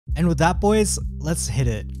And with that, boys, let's hit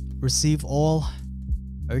it. Receive all.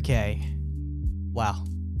 Okay. Wow.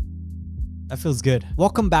 That feels good.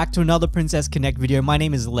 Welcome back to another Princess Connect video. My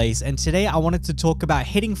name is Lace, and today I wanted to talk about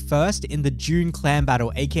hitting first in the June clan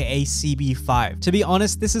battle, aka CB5. To be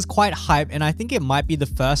honest, this is quite hype, and I think it might be the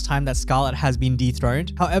first time that Scarlet has been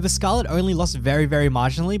dethroned. However, Scarlet only lost very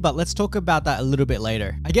marginally, but let's talk about that a little bit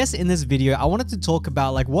later. I guess in this video, I wanted to talk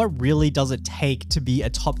about like what really does it take to be a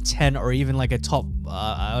top 10 or even like a top,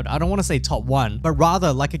 I don't want to say top 1, but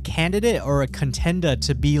rather like a candidate or a contender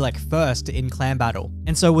to be like first in clan battle.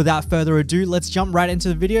 And so without further ado, let's jump right into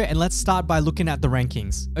the video and let's start by looking at the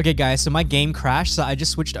rankings. Okay guys, so my game crashed, so I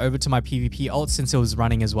just switched over to my PvP ult since it was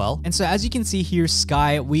running as well. And so as you can see here,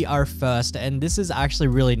 Sky, we are first, and this is actually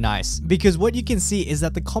really nice because what you can see is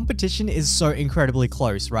that the competition is so incredibly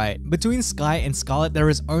close, right? Between Sky and Scarlet, there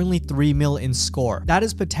is only 3 mil in score. That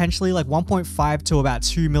is potentially like 1.5 to about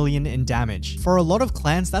 2 million in damage. For a lot of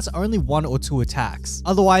clans, that's only 1 or 2 attacks.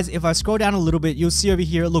 Otherwise, if I scroll down a little bit, you'll see over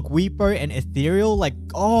here, look, Weepo and Ethereal, like,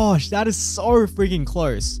 gosh, that is so freaking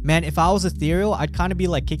close. Man, if I was Ethereal, I'd kind of be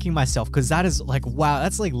like kicking myself because that is like, wow,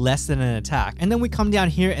 that's like less than an attack. And then we come down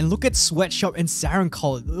here and look at Sweatshop and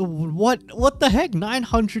Sarencolt. What the heck?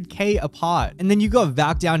 900k apart. And then you got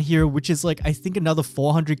Valk down here, which is like, I think another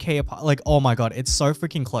 400k apart. Like, oh my god, it's so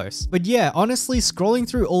freaking close. But yeah, honestly, scrolling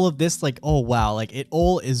through all of this, like, oh wow, like it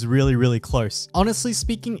all is really close. Honestly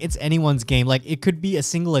speaking, it's anyone's game. Like, it could be a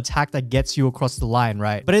single attack that gets you across the line,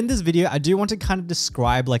 right? But in this video, I do want to kind of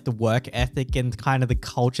describe like the work ethic and kind of the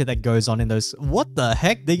culture that goes on in those. What the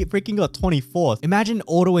heck? They freaking got 24th. Imagine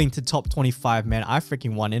autoing to top 25, man. I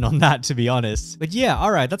freaking won in on that, to be honest. But yeah,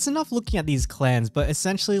 all right, that's enough looking at these clans. But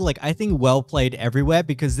essentially, like, I think well played everywhere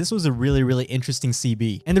because this was a really interesting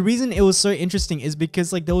CB. And the reason it was so interesting is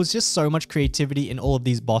because like there was just so much creativity in all of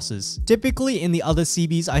these bosses. Typically in the other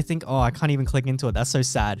CBs, I think, oh, I can't even click into it. That's so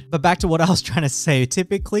sad. But back to what I was trying to say.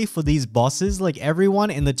 Typically for these bosses, like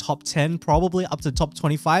everyone in the top 10, probably up to top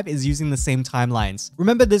 25 is using the same timelines.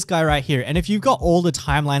 Remember this guy right here, and if you've got all the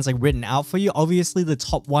timelines like written out for you, obviously the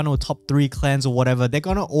top 1 or top 3 clans or whatever, they're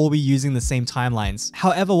gonna all be using the same timelines.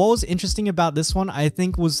 However, what was interesting about this one, I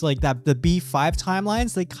think, was like that the B5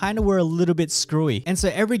 timelines, they kind of were a little bit screwy, and so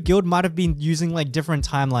every guild might have been using like different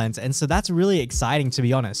timelines, and so that's really exciting, to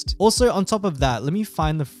be honest. Also, on top of that, let me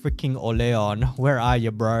find the freaking Oleon. Where are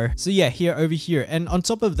you, bro? So yeah, here, over here. And on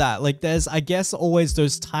top of that, like there's, I guess, always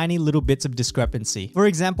those tiny little bits of discrepancy. For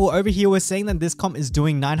example, over here we're saying that this comp is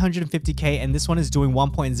doing 950k and this one is doing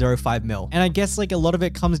 1.05 mil. And I guess like a lot of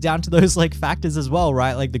it comes down to those like factors as well,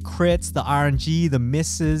 right? Like the crits, the RNG, the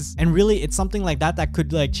misses, and really it's something like that that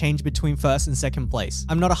could like change between first and second place.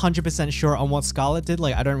 I'm not 100% sure on what Scarlet did.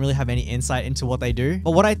 Like I don't really have any insight into what they do,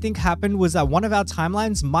 but what I think happened was that one of our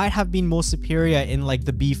timelines might have been more superior in like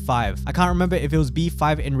the B5. I can't remember if it was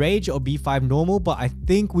B5 Enrage or B5 normal, but I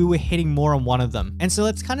think we were hitting more on one of them. And so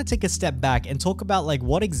let's kind of take a step back and talk about like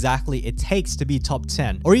what exactly it takes to be top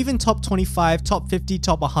 10 or even top 25, top 50,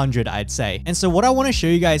 top 100, I'd say. And so what I want to show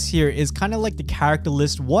you guys here is kind of like the character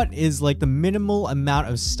list. What is like the minimal amount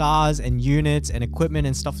of stars and units and equipment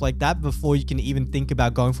and stuff like that before you can even think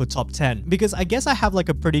about going for top 10? Because I guess I have like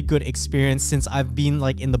a pretty good experience since I've been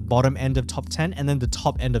like in the bottom end of top 10 and then the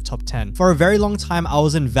top end of top 10. For a very long time, I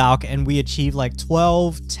was in Valk and we achieved like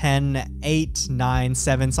 12, 10, 8, 9,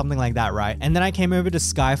 7, something like that, right? And then I came over to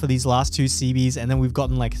Sky for these last 2 CBs, and then we've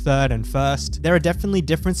gotten like 3rd and 1st. There are definitely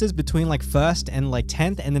differences between like 1st and like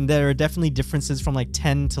 10th, and then there are definitely differences from like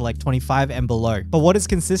 10 to like 25 and below. But what is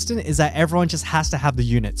consistent is that everyone just has to have the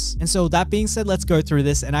units. And so that being said, let's go through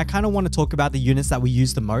this, and I kind of want to talk about the units that we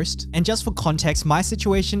use the most. And just for context, my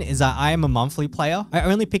situation is that I am a monthly player. I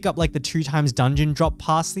only pick up like the 2 times dungeon drop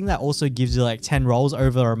pass thing that also gives you like 10 rolls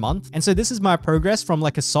over a month. And so this is my progress from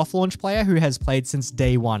like a soft launch player who has played since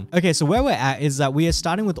day 1. Okay, so where we're at is that we are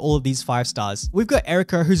starting with all of these 5 stars. We've got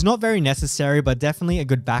Erica, who's not very necessary, but definitely a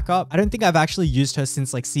good backup. I don't think I've actually used her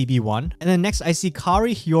since like CB1. And then next I see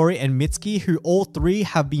Kari, Hiyori, and Mitsuki, who all 3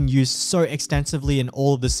 have been used so extensively in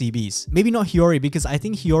all of the CBs. Maybe not Hiyori, because I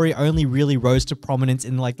think Hiyori only really rose to prominence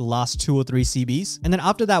in like the last 2 or 3 CBs. And then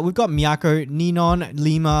after that, we've got Miyako, Ninon,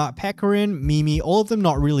 Lima, Pekarin, Mimi, all of them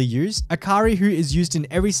not really used. Akari, who is used in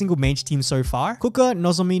every single mage team so far. Kuka,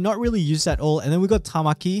 Nozomi, not really used at all. And then we got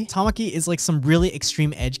Tamaki. Tamaki is like some really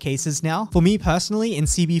extreme edge cases now. For me personally, in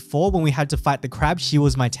CB CB4 when we had to fight the crab, she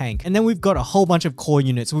was my tank. And then we've got a whole bunch of core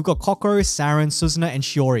units. We've got Kokoro, Saren, Suzuna, and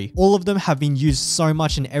Shiori. All of them have been used so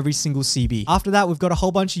much in every single CB. After that, we've got a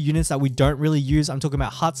whole bunch of units that we don't really use. I'm talking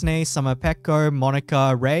about Hatsune, Samapeko,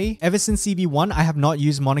 Monica, Rei. Ever since CB1, I have not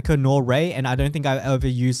used Monica nor Rei, and I don't think I've ever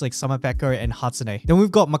used like Samapeko and Hatsune. Then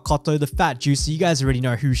we've got Makoto, the fat juicy. You guys already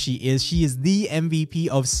know who she is. She is the MVP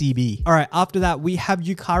of CB. Alright, after that, we have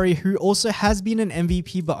Yukari, who also has been an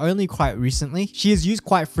MVP, but only quite recently. She is used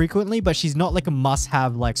quite frequently, but she's not like a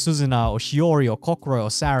must-have like Suzuna or Shiori or Kokoro or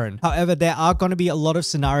Saren. However, there are going to be a lot of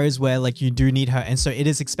scenarios where like you do need her, and so it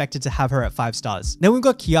is expected to have her at 5 stars. Then we've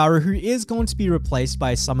got Kiaru, who is going to be replaced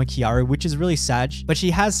by Summer Kiaru, which is really sad, but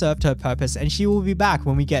she has served her purpose, and she will be back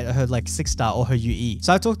when we get her like 6 star or her UE.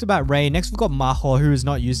 So I talked about Rei. Next we've got Maho, who is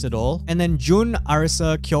not used at all, and then Jun,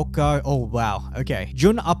 Arisa, Kyoka. Oh wow, okay.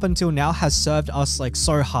 Jun up until now has served us like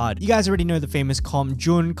so hard. You guys already know the famous comp: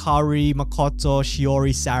 Jun, Kari, Makoto,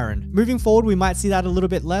 Shiori, Saren. Moving forward, we might see that a little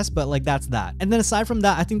bit less, but like that's that. And then aside from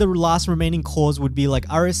that, I think the last remaining cores would be like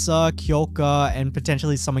Arisa, Kyoka, and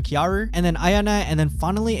potentially Summer Kiaru, and then Ayane, and then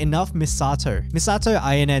funnily enough, Misato. Misato,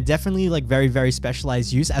 Ayane, definitely like very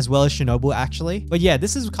specialized use, as well as Shinobu actually. But yeah,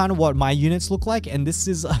 this is kind of what my units look like, and this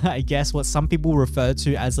is I guess what some people refer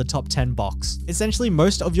to as the top 10 box. Essentially,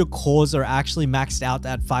 most of your cores are actually maxed out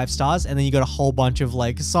at 5 stars, and then you got a whole bunch of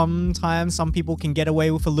like, sometimes some people can get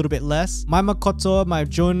away with a little bit less. My Makoto, my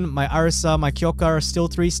Jun, my Arisa, my Kyoka are still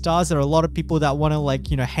 3 stars. There are a lot of people that want to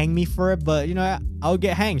like, you know, hang me for it, but you know, I'll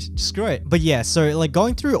get hanged. Screw it. But yeah, so like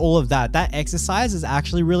going through all of that exercise is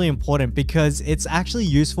actually really important because it's actually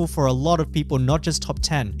useful for a lot of people, not just top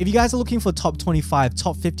 10. If you guys are looking for top 25,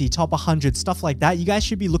 top 50, top 100, stuff like that, you guys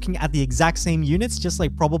should be looking at the exact same units, just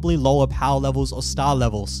like probably lower power levels or star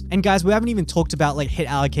levels. And guys, we haven't even talked about like hit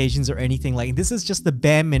allocations or anything. Like this is just the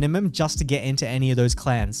bare minimum just to get into any of those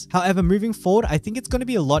clans. However, moving forward, I think it's going to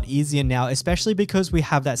be a lot easier now, especially because we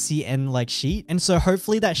have that CN like sheet. And so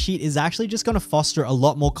hopefully that sheet is actually just going to foster a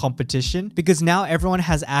lot more competition, because now everyone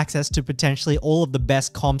has access to potentially all of the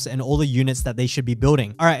best comps and all the units that they should be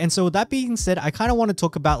building. All right, and so with that being said, I kind of want to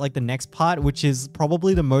talk about like the next part, which is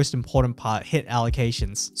probably the most important part: hit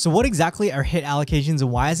allocations. So what exactly are hit allocations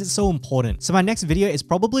and why is it so important? So my next video is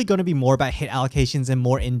probably going to be more about hit allocations and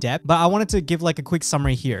more in depth, but I wanted to give like a quick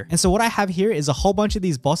summary here. And so what I have here is a whole bunch of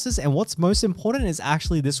these bosses, and what's most important is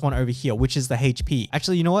actually this one over here, which is the HP.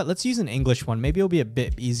 Actually, you know what? Let's use an English one. Maybe it'll be a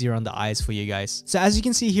bit easier on the eyes for you guys. So as you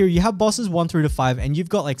can see here, you have bosses 1 through to 5, and you've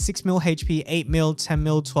got like 6 mil HP, 8 mil, 10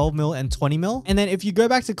 mil, 12 mil, and 20 mil. And then if you go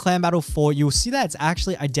back to Clan Battle 4, you'll see that it's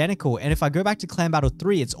actually identical. And if I go back to Clan Battle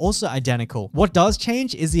 3, it's also identical. What does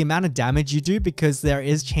change is the amount of damage you do, because there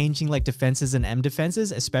is changing like defenses and M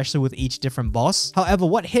defenses, especially with each different boss. However,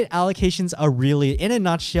 what hit allocations are really, in a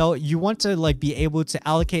nutshell, you want to like be able to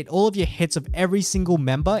allocate all of your hits of every single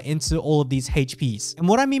member into all of these HPs. And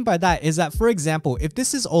what I mean by that is that, for example, if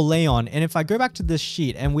this is Oleon, and if I go back to this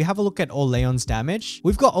sheet and we have a look at Oleon's damage,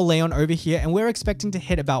 we've got Oleon over here, and we're expecting to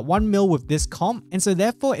hit about 1 mil with this comp. And so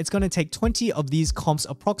therefore it's going to take 20 of these comps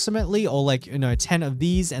approximately, or like, you know, 10 of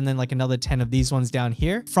these, and then like another 10 of these ones down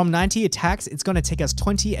here. From 90 attacks, it's going to take us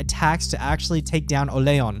 20 attacks to actually take down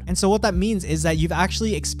Oleon. And so what that means is that you've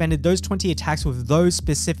actually expended those 20 attacks with those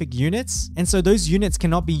specific units, and so those units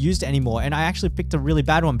cannot be used anymore. And I actually picked a really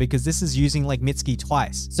bad one because this is using like Mitsuki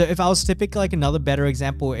twice. So if I was to pick like another better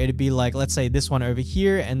example, it'd be like, let's say this one over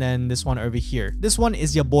here and then this one over here. This one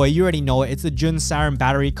is your boy, you already know it. It's the Jun Saren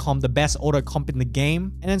battery comp, the best auto comp in the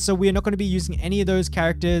game. And then so we are not going to be using any of those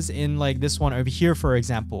characters in like this one over here, for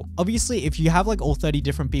example. Obviously, if you have like all 30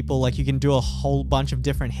 different people, like you can do a whole bunch of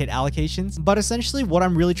different hit allocations. But essentially what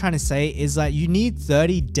I'm really trying to say is that you need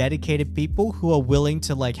 30 dedicated people who are willing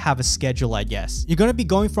to like have a schedule, I guess. You're going to be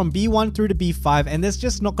going from B1 through to B5, and there's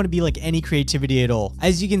just not going to be like any creativity at all.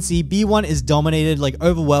 As you can see, B1 is dominated like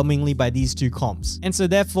overwhelmingly by these two comps. And so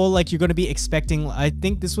therefore, like you're going to be expecting, I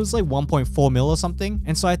think this was like 1.4 mil or something.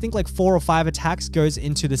 And so I think like 4 or 5 attacks goes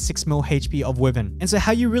into the 6 mil HP of Wyvern. And so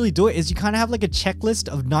how you really do it is you kind of have like a checklist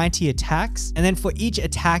of 90 attacks. And then for each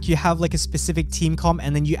attack, you have like a specific team comp,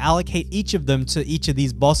 and then you allocate each of them to each of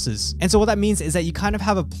these bosses. And so what that means is that you kind of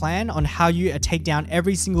have a plan on how you take down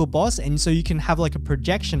every single boss. And so you can have like a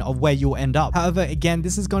projection of where you'll end up. However, again,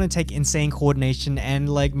 this is going to take insane coordination, and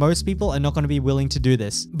like most people are not going to be willing to do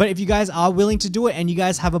this. But if you guys are willing to do it and you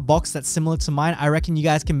guys have a box that's similar to mine, I reckon you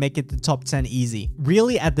guys can make it the top 10 easy.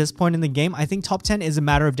 Really, at this point in the game, I think top 10 is a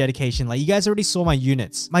matter of dedication. Like you guys already saw my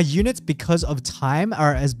units. My units, because of time,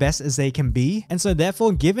 are as best as they can be. And so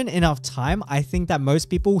therefore, given enough time, I think that most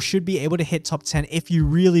people should be able to hit top 10 if you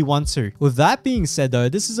really want to. With that being said though,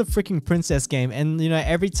 this is a freaking princess game, and you know,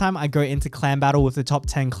 every time I go into clan battle with the top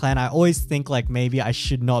 10 clan, I always think think like maybe I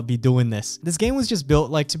should not be doing this. This game was just built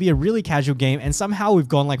like to be a really casual game, and somehow we've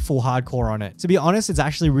gone like full hardcore on it. To be honest, it's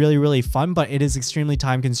actually really fun, but it is extremely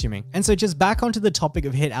time consuming. And so just back onto the topic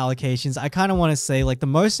of hit allocations, I kind of want to say like the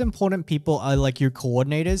most important people are like your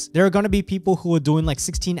coordinators. There are going to be people who are doing like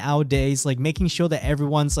 16-hour days, like making sure that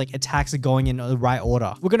everyone's like attacks are going in the right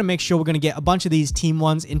order. We're going to make sure we're going to get a bunch of these team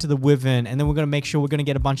ones into the Wyvern, and then we're going to make sure we're going to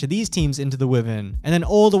get a bunch of these teams into the Wyvern, and then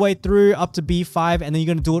all the way through up to B5, and then you're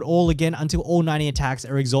going to do it all again until all 90 attacks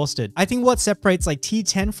are exhausted. I think what separates like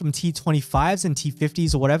T10 from T25s and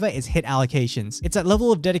T50s or whatever is hit allocations. It's that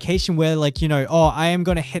level of dedication where like, you know, oh, I am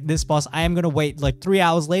going to hit this boss. I am going to wait like 3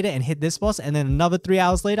 hours later and hit this boss, and then another 3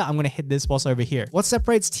 hours later, I'm going to hit this boss over here. What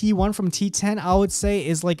separates T1 from T10, I would say,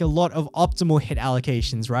 is like a lot of optimal hit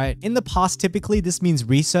allocations, right? In the past, typically this means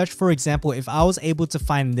research. For example, if I was able to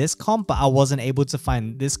find this comp, but I wasn't able to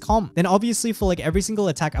find this comp, then obviously for like every single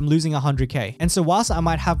attack, I'm losing 100k. And so whilst I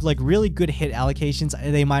might have like really good hit allocations,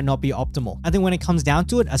 they might not be optimal. I think when it comes down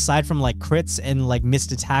to it, aside from like crits and like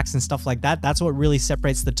missed attacks and stuff like that, that's what really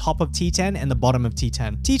separates the top of T10 and the bottom of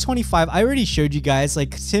T10. T25, I already showed you guys,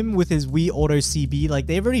 like Tim with his Wii Auto CB, like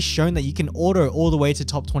they've already shown that you can auto all the way to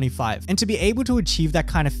top 25. And to be able to achieve that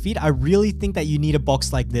kind of feat, I really think that you need a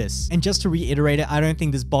box like this. And just to reiterate it, I don't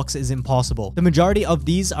think this box is impossible. The majority of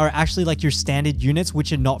these are actually like your standard units,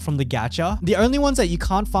 which are not from the gacha. The only ones that you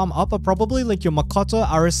can't farm up are probably like your Makoto,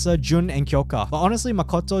 Arisa, Jun, and Kyoka. But honestly,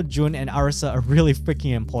 Makoto, Jun, and Arisa are really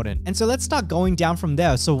freaking important. And so let's start going down from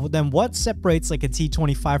there. So then what separates like a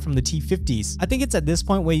T25 from the T50s? I think it's at this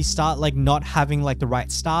point where you start like not having like the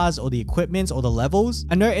right stars or the equipment or the levels.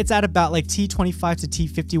 I know it's at about like T25 to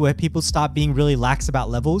T50 where people start being really lax about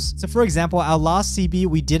levels. So for example, our last CB,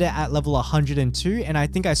 we did it at level 102, and I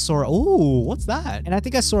think I saw, oh, what's that? And I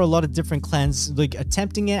think I saw a lot of different clans like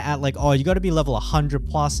attempting it at like, oh, you got to be level 100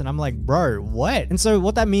 plus, and I'm like, bro, what? And so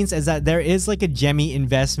what that means is that there is like a gemmy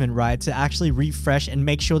investment, right, to actually refresh and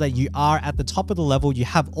make sure that you are at the top of the level, you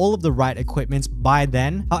have all of the right equipments by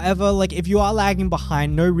then. However, like if you are lagging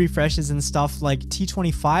behind, no refreshes and stuff, like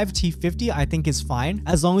T25, T50, I think is fine,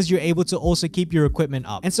 as long as you're able to also keep your equipment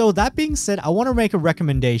up. And so that being said, I want to make a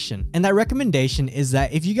recommendation. And that recommendation is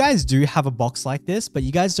that if you guys do have a box like this, but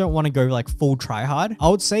you guys don't want to go like full try hard, I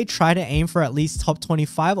would say try to aim for at least top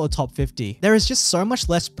 25 or top 50. There is just so much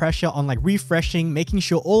less pressure on like refreshing, making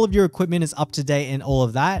sure all of your equipment is up to date and all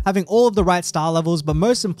of that, having all of the right star levels, but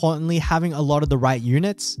most importantly, having a lot of the right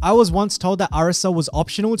units. I was once told that Arisa was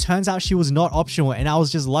optional. Turns out she was not optional, and I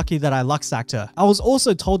was just lucky that I luck sacked her. I was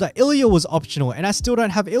also told that Ilya was optional, and I still don't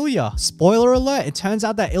have Ilya. Spoiler alert, it turns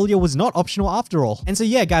out that Ilya was not optional after all. And so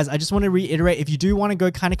yeah, guys, I just want to reiterate, if you do want to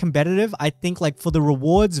go kind of competitive, I think like for the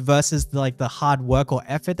rewards versus like the hard work or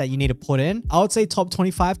effort that you need to put in, I would say top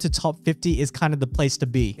 25 to top 50 is kind of the place to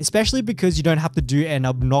be, especially because you don't have to do an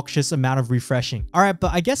obnoxious amount of refreshing. All right,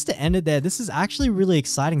 but I guess to end it there, this is actually really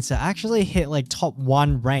exciting to actually hit like top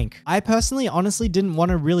 1 rank. I personally honestly didn't want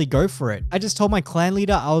to really go for it. I just told my clan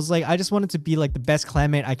leader, I was like, I just wanted to be like the best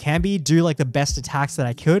clanmate I can be, do like the best attacks that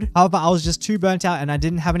I could. However, I was just too burnt out and I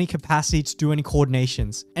didn't have any capacity to do any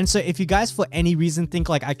coordinations. And so if you guys for any reason think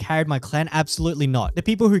like I carried my clan, absolutely not. The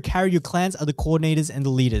people who carry your clans are the coordinators and the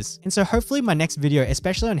leaders. And so hopefully my next video,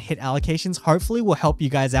 especially on hit allocations, hopefully will help you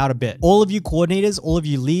guys out a bit. All of you coordinators, all of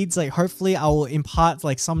you leads, like hopefully I will impart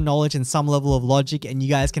like some knowledge and some level of logic, and you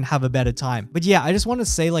guys can have a better time. But yeah, I just want to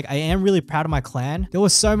say like I am really proud of my clan. There were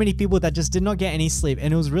so many people that just did not get any sleep,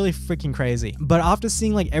 and it was really freaking crazy. But after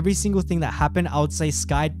seeing like every single thing that happened, I would say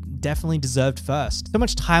Sky definitely deserved first. So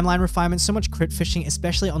much timeline refinement, so much crit fishing,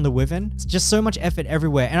 especially on the Wyvern. It's just so much effort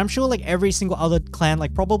everywhere. And I'm sure like every single other clan,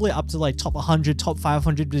 like probably up to like top 100, top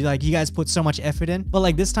 500, like you guys put so much effort in. But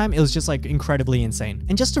like this time it was just like incredibly insane.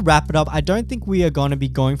 And just to wrap it up, I don't think we are going to be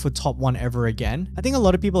going for top 1 ever again. I think a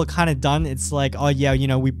lot of people are kind of done. It's like, oh yeah, you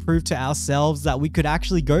know, we proved to ourselves that we could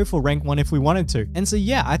actually go for rank 1 if we wanted to. And so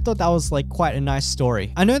yeah, I thought that was like quite a nice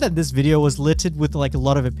story. I know that this video was littered with like a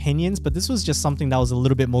lot of opinions, but this was just something that was a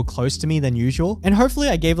little bit more close to me than usual. And hopefully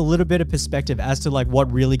I gave a little bit of perspective as to like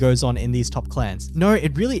what really goes on in these top clans. No,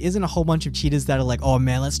 it really isn't a whole bunch of cheaters that are like, oh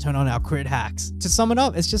man, let's turn on our crit hacks. To sum it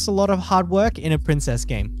up, it's just a lot of hard work in a princess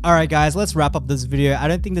game. All right, guys, let's wrap up this video. I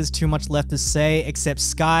don't think there's too much left to say except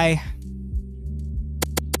Sky.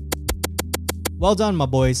 Well done, my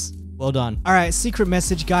boys. Well done. All right, secret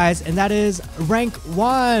message, guys, and that is rank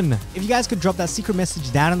 1. If you guys could drop that secret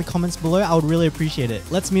message down in the comments below, I would really appreciate it.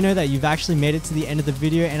 Lets me know that you've actually made it to the end of the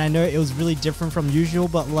video, and I know it was really different from usual,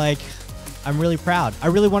 but like, I'm really proud. I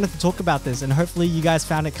really wanted to talk about this, and hopefully you guys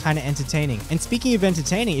found it kind of entertaining. And speaking of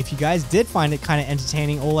entertaining, if you guys did find it kind of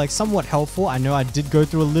entertaining or like somewhat helpful, I know I did go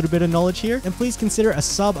through a little bit of knowledge here, then please consider a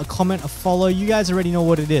sub, a comment, a follow. You guys already know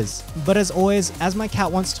what it is. But as always, as my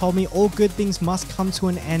cat once told me, all good things must come to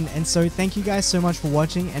an end. And so thank you guys so much for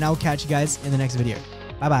watching, and I'll catch you guys in the next video.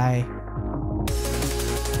 Bye bye.